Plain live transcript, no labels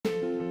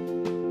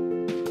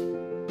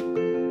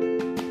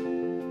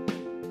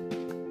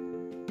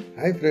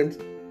Hi friends,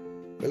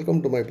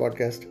 welcome to my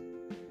podcast.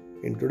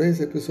 In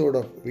today's episode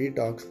of We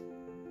Talks,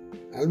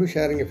 I'll be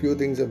sharing a few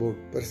things about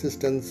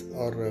persistence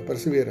or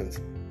perseverance.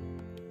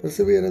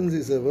 Perseverance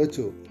is a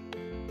virtue.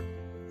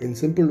 In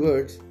simple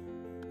words,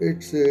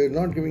 it's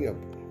not giving up,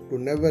 to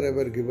never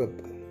ever give up.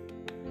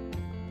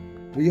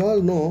 We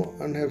all know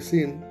and have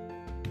seen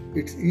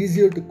it's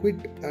easier to quit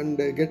and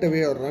get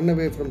away or run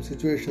away from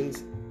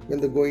situations when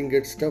the going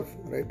gets tough,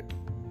 right?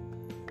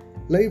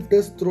 Life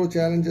does throw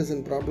challenges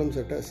and problems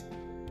at us,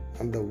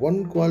 and the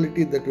one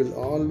quality that will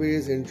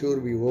always ensure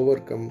we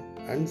overcome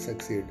and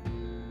succeed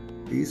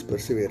is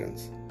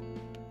perseverance.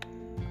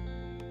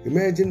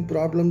 Imagine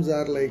problems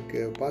are like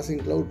passing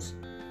clouds.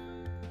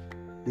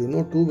 You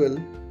know too well,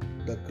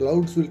 the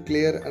clouds will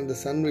clear and the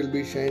sun will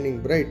be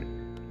shining bright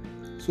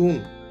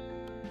soon.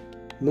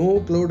 No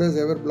cloud has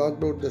ever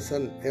blocked out the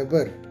sun,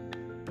 ever.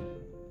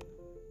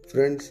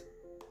 Friends,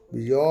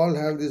 we all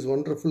have this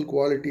wonderful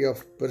quality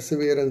of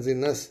perseverance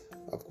in us,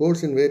 of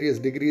course in various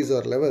degrees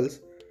or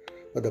levels,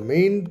 but the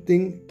main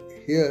thing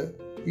here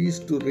is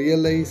to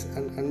realize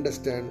and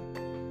understand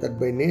that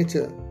by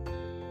nature,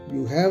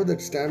 you have that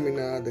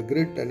stamina, the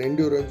grit and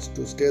endurance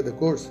to stay the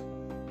course.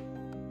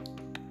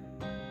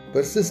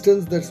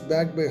 Persistence that's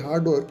backed by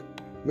hard work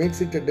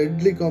makes it a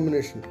deadly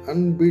combination,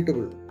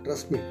 unbeatable,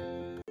 trust me.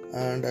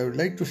 And I would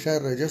like to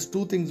share just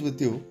two things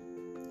with you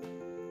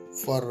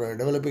for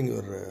developing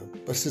your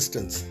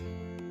persistence,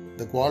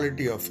 the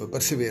quality of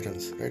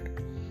perseverance, right?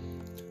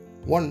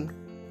 One,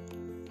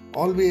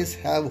 always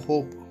have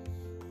hope.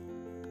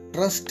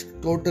 Trust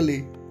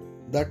totally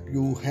that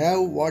you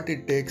have what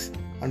it takes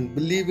and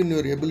believe in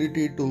your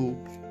ability to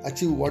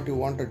achieve what you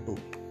wanted to.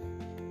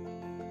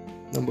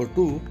 Number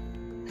two,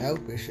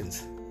 have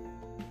patience.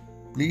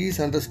 Please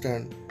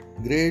understand,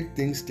 great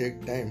things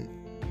take time,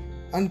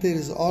 and there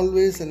is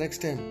always a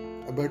next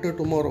time, a better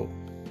tomorrow.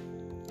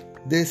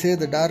 They say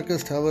the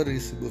darkest hour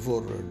is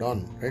before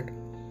dawn, right?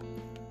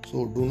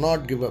 So do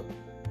not give up.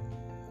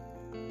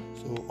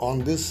 So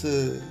on this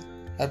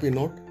happy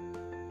note,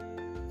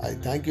 I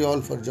thank you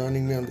all for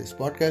joining me on this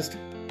podcast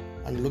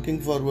and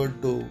looking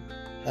forward to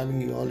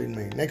having you all in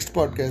my next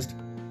podcast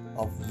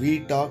of We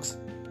Talks,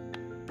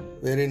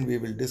 wherein we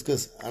will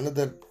discuss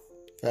another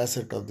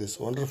facet of this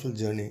wonderful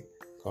journey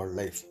called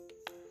life.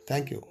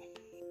 Thank you.